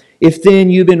 If then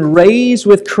you've been raised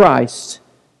with Christ,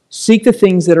 seek the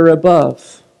things that are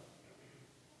above.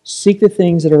 Seek the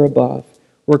things that are above,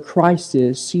 where Christ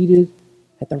is seated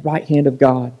at the right hand of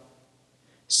God.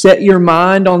 Set your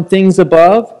mind on things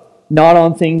above, not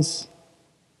on things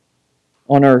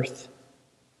on earth.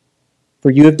 For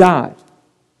you have died,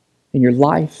 and your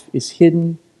life is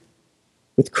hidden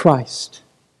with Christ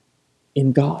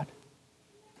in God.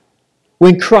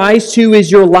 When Christ, who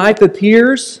is your life,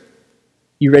 appears,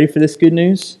 you ready for this good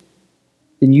news?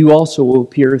 Then you also will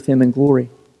appear with Him in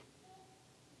glory.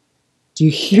 Do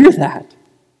you hear that?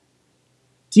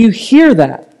 Do you hear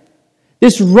that?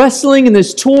 This wrestling and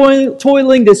this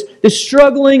toiling, this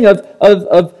struggling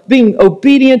of being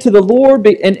obedient to the Lord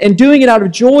and doing it out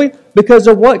of joy because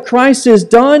of what Christ has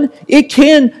done, it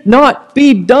cannot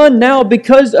be done now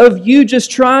because of you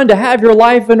just trying to have your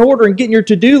life in order and getting your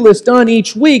to-do list done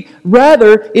each week.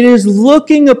 Rather, it is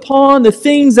looking upon the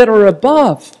things that are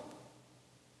above,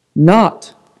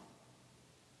 not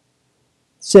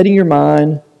setting your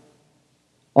mind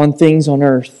on things on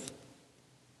earth.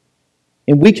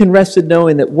 And we can rest in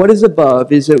knowing that what is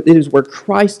above it is where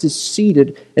Christ is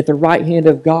seated at the right hand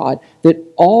of God. That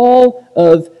all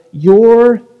of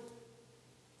your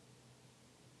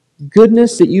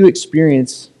goodness that you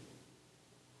experience,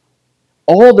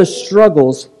 all the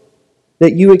struggles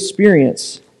that you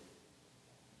experience,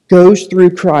 goes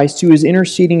through Christ, who is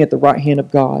interceding at the right hand of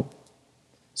God.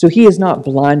 So He is not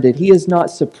blinded. He is not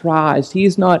surprised. He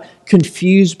is not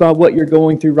confused by what you're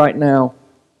going through right now.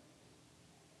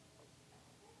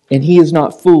 And He is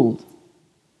not fooled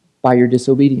by your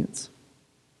disobedience.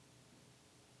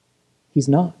 He's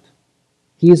not.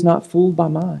 He is not fooled by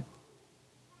mine.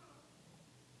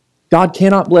 God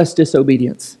cannot bless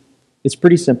disobedience. It's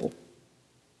pretty simple.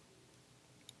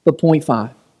 But point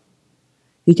 5,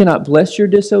 He cannot bless your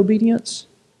disobedience,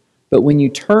 but when you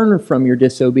turn from your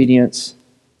disobedience,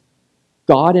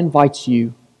 God invites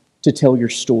you to tell your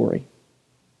story.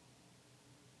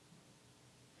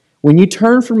 When you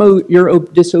turn from your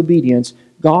disobedience,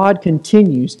 God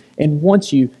continues and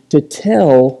wants you to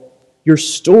tell your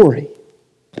story.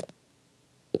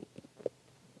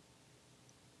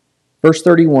 Verse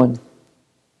 31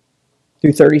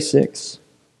 through 36.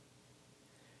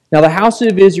 Now the house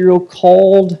of Israel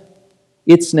called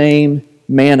its name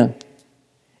manna.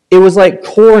 It was like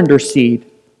coriander seed,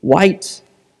 white,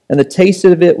 and the taste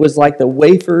of it was like the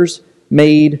wafers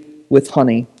made with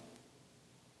honey.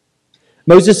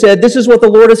 Moses said, "This is what the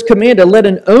Lord has commanded. Let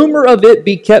an omer of it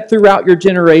be kept throughout your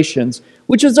generations,"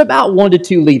 which is about 1 to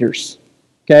 2 liters.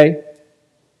 Okay?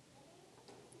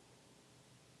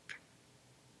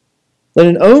 Let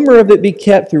an omer of it be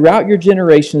kept throughout your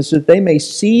generations, so that they may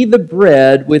see the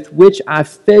bread with which I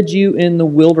fed you in the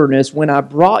wilderness when I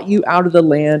brought you out of the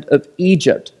land of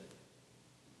Egypt.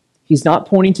 He's not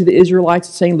pointing to the Israelites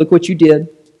and saying, "Look what you did."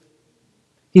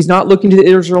 He's not looking to the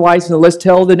Israelites and let's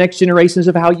tell the next generations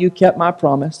of how you kept my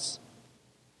promise.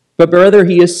 But rather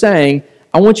He is saying,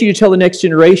 I want you to tell the next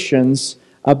generations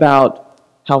about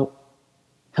how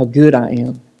good I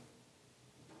am.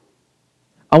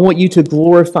 I want you to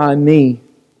glorify me.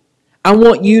 I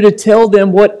want you to tell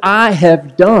them what I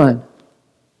have done.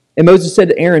 And Moses said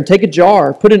to Aaron, "Take a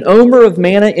jar, put an omer of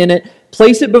manna in it,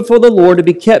 place it before the Lord to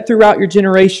be kept throughout your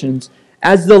generations.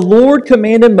 As the Lord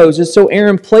commanded Moses, so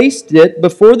Aaron placed it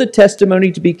before the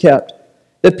testimony to be kept.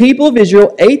 The people of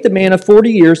Israel ate the manna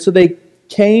 40 years, so they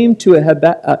came to a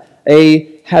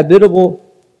habitable,"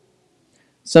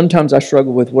 sometimes I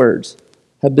struggle with words,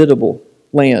 habitable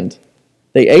land.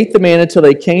 They ate the manna until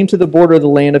they came to the border of the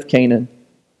land of Canaan.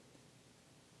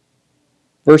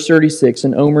 Verse 36,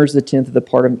 an omer is the tenth of the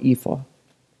part of an ephah.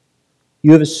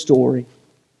 You have a story.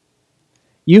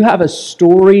 You have a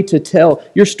story to tell.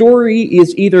 Your story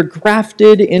is either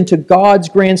grafted into God's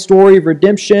grand story of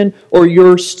redemption, or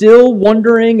you're still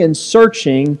wondering and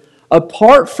searching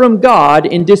apart from God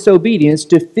in disobedience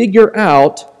to figure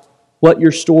out what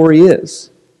your story is.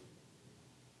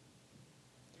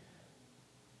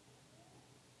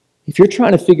 If you're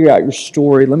trying to figure out your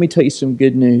story, let me tell you some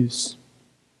good news.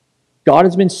 God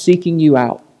has been seeking you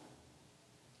out.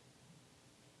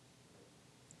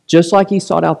 Just like He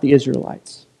sought out the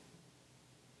Israelites.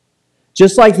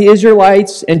 Just like the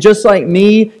Israelites and just like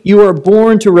me, you are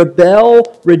born to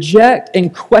rebel, reject,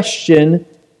 and question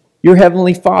your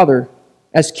Heavenly Father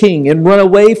as King and run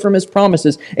away from His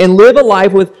promises and live a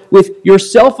life with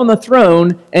yourself on the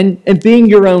throne and being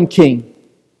your own king.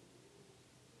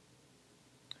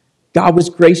 God was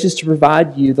gracious to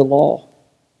provide you the law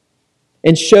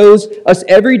and shows us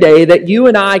every day that you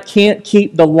and I can't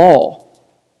keep the law.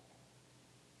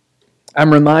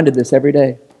 I'm reminded this every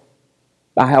day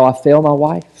by how I fail my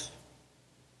wife,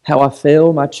 how I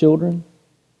fail my children.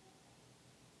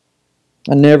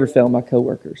 I never fail my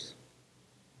coworkers.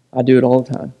 I do it all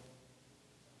the time.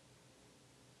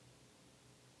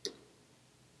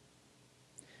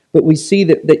 But we see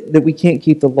that we can't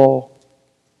keep the law.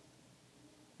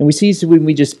 And we see when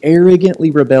we just arrogantly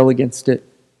rebel against it.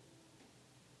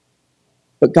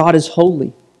 But God is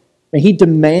holy, and He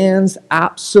demands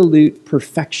absolute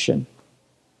perfection.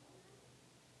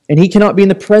 And He cannot be in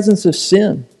the presence of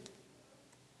sin.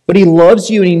 But He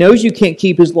loves you, and He knows you can't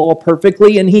keep His law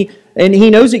perfectly, and He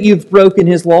knows that you've broken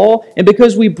His law. And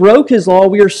because we broke His law,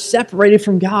 we are separated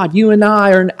from God. You and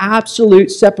I are in absolute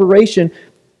separation.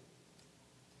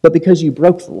 But because you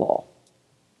broke the law,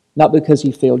 not because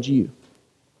He failed you.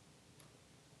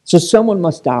 So someone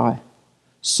must die.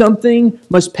 Something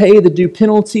must pay the due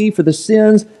penalty for the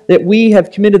sins that we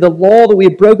have committed, the law that we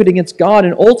have broken against God,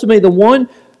 and ultimately the one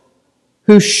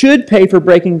who should pay for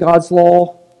breaking God's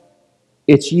law,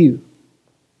 it's you.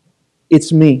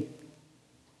 It's me.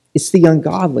 It's the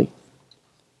ungodly.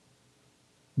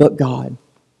 But God.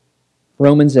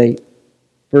 Romans 8,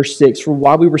 verse 6, for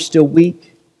while we were still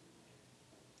weak,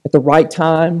 at the right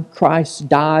time, Christ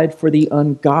died for the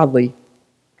ungodly.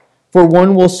 For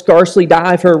one will scarcely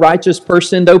die for a righteous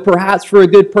person, though perhaps for a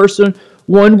good person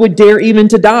one would dare even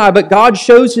to die. But God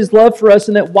shows His love for us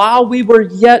in that while we were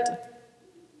yet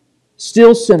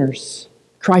still sinners,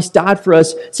 Christ died for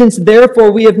us. Since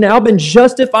therefore we have now been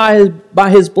justified by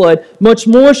His blood, much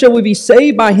more shall we be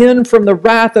saved by Him from the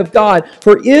wrath of God.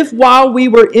 For if while we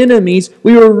were enemies,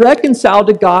 we were reconciled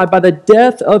to God by the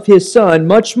death of His Son,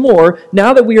 much more,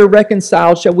 now that we are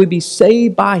reconciled, shall we be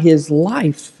saved by His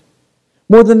life.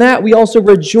 More than that, we also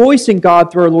rejoice in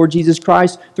God through our Lord Jesus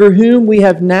Christ, through whom we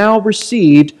have now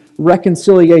received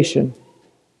reconciliation.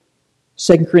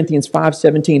 2 Corinthians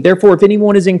 5:17. Therefore, if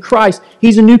anyone is in Christ,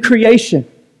 he's a new creation.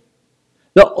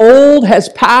 The old has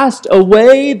passed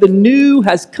away, the new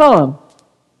has come.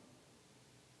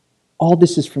 All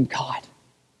this is from God.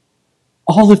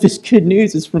 All of this good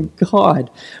news is from God,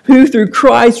 who through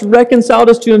Christ reconciled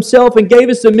us to Himself and gave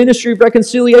us the ministry of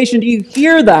reconciliation. Do you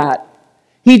hear that?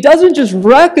 He doesn't just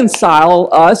reconcile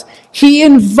us, He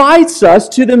invites us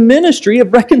to the ministry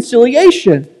of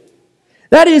reconciliation.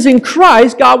 That is, in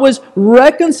Christ, God was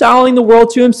reconciling the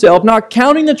world to Himself, not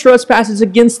counting the trespasses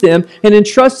against them, and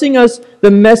entrusting us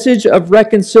the message of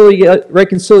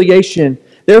reconciliation.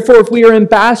 Therefore, if we are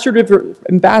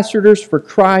ambassadors for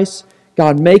Christ,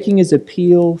 God making His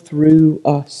appeal through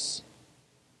us.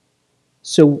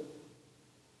 So,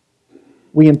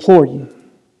 we implore you.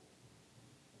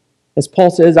 As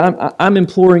Paul says, I'm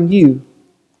imploring you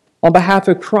on behalf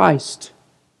of Christ,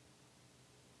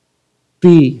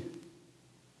 be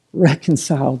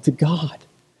reconciled to God.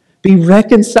 Be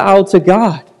reconciled to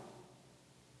God.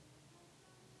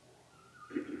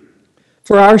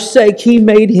 For our sake, He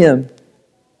made Him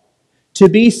to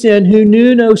be sin who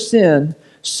knew no sin,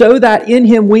 so that in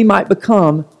Him we might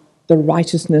become the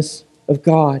righteousness of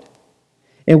God.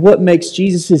 And what makes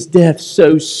Jesus' death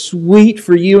so sweet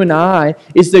for you and I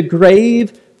is the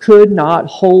grave could not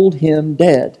hold Him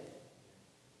dead.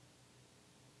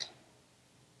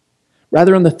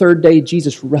 Rather, on the third day,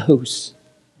 Jesus rose.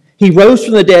 He rose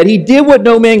from the dead. He did what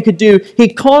no man could do. He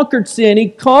conquered sin. He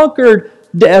conquered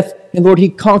death. And Lord, He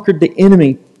conquered the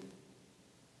enemy.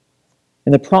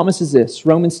 And the promise is this,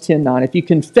 Romans 10:9. If you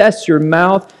confess your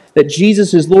mouth that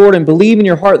Jesus is Lord and believe in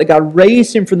your heart that God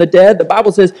raised him from the dead, the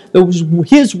Bible says,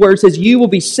 his word says, you will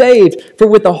be saved. For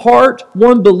with the heart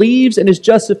one believes and is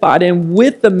justified, and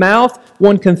with the mouth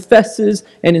one confesses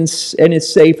and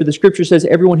is saved. For the scripture says,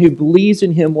 everyone who believes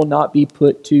in him will not be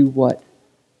put to what?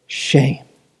 Shame.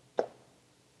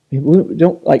 We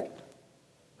don't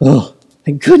oh,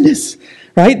 thank goodness.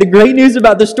 Right? The great news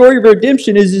about the story of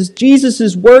redemption is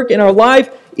Jesus' work in our life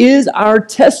is our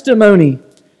testimony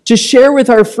to share with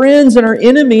our friends and our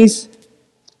enemies,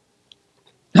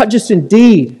 not just in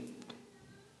deed,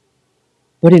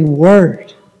 but in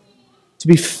word. To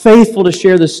be faithful to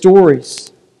share the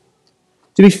stories,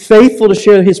 to be faithful to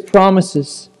share his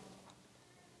promises.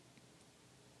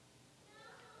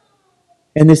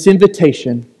 And this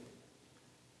invitation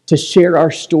to share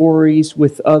our stories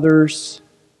with others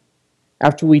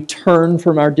after we turn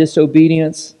from our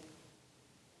disobedience.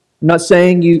 I'm not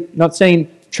saying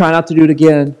try not to do it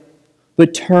again,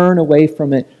 but turn away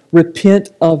from it.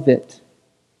 Repent of it.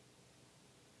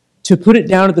 To put it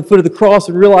down at the foot of the cross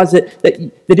and realize that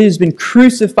it has been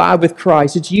crucified with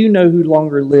Christ. It's you no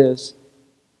longer lives,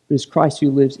 but it's Christ who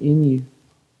lives in you.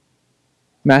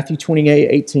 Matthew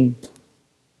 28:18.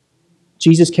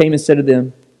 Jesus came and said to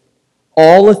them,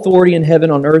 all authority in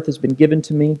heaven and on earth has been given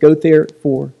to me. Go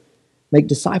therefore, make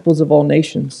disciples of all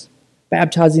nations,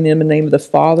 baptizing them in the name of the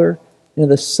Father, and of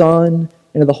the Son,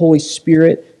 and of the Holy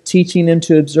Spirit, teaching them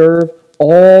to observe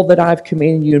all that I've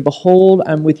commanded you. And behold,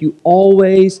 I'm with you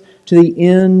always to the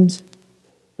end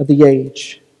of the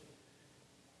age.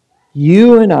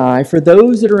 You and I, for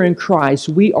those that are in Christ,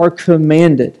 we are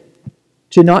commanded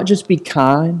to not just be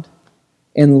kind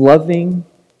and loving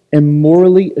and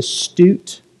morally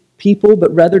astute people,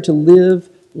 but rather to live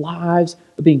lives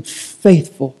of being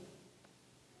faithful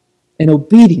and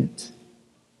obedient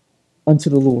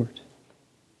unto the Lord.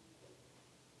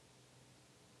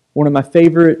 One of my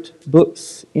favorite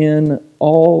books in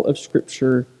all of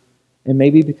Scripture, and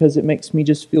maybe because it makes me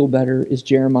just feel better, is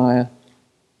Jeremiah.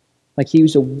 Like he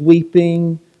was a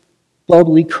weeping,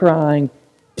 bubbly, crying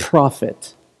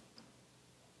prophet.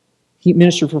 He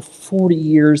ministered for 40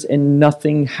 years and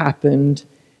nothing happened.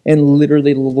 And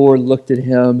literally the Lord looked at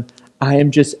him. I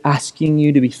am just asking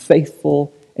you to be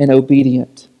faithful and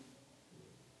obedient.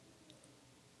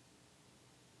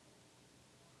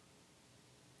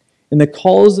 And the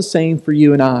call is the same for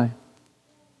you and I.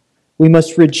 We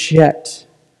must reject.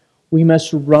 We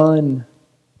must run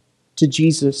to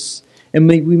Jesus. And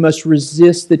we must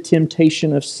resist the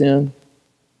temptation of sin.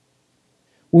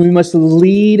 We must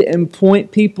lead and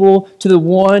point people to the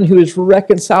one who has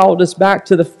reconciled us back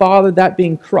to the Father, that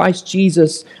being Christ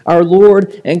Jesus, our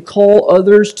Lord, and call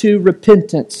others to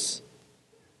repentance.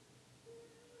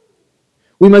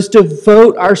 We must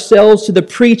devote ourselves to the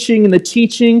preaching and the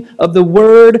teaching of the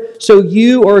Word so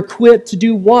you are equipped to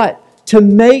do what? To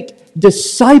make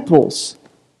disciples.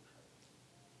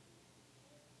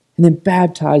 And then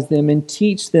baptize them and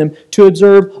teach them to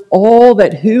observe all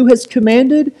that who has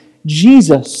commanded?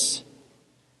 Jesus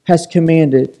has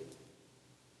commanded.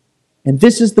 And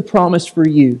this is the promise for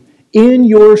you. In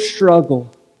your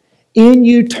struggle, in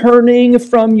you turning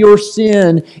from your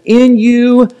sin, in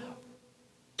you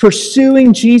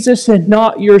pursuing Jesus and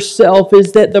not yourself,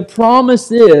 is that the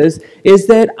promise is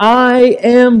that I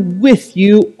am with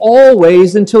you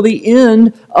always until the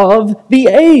end of the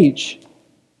age.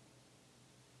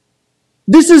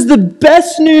 This is the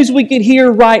best news we could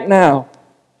hear right now.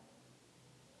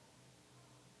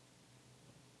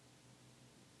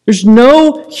 There's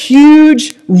no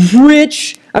huge,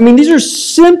 rich, these are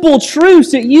simple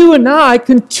truths that you and I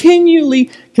continually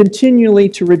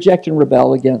to reject and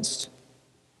rebel against.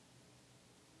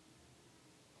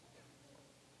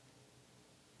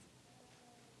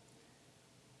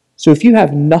 So if you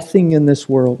have nothing in this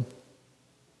world,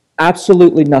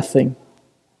 absolutely nothing,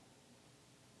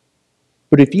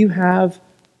 but if you have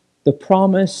the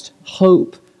promised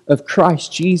hope of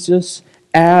Christ Jesus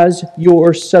as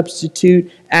your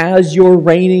substitute, as your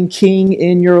reigning King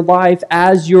in your life,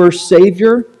 as your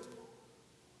Savior,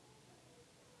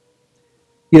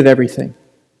 you have everything.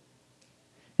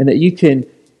 And that you can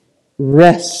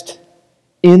rest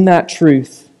in that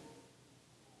truth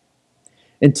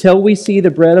until we see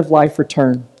the bread of life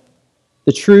return,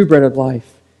 the true bread of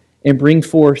life, and bring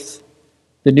forth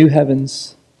the new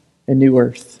heavens and new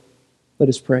earth. Let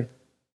us pray.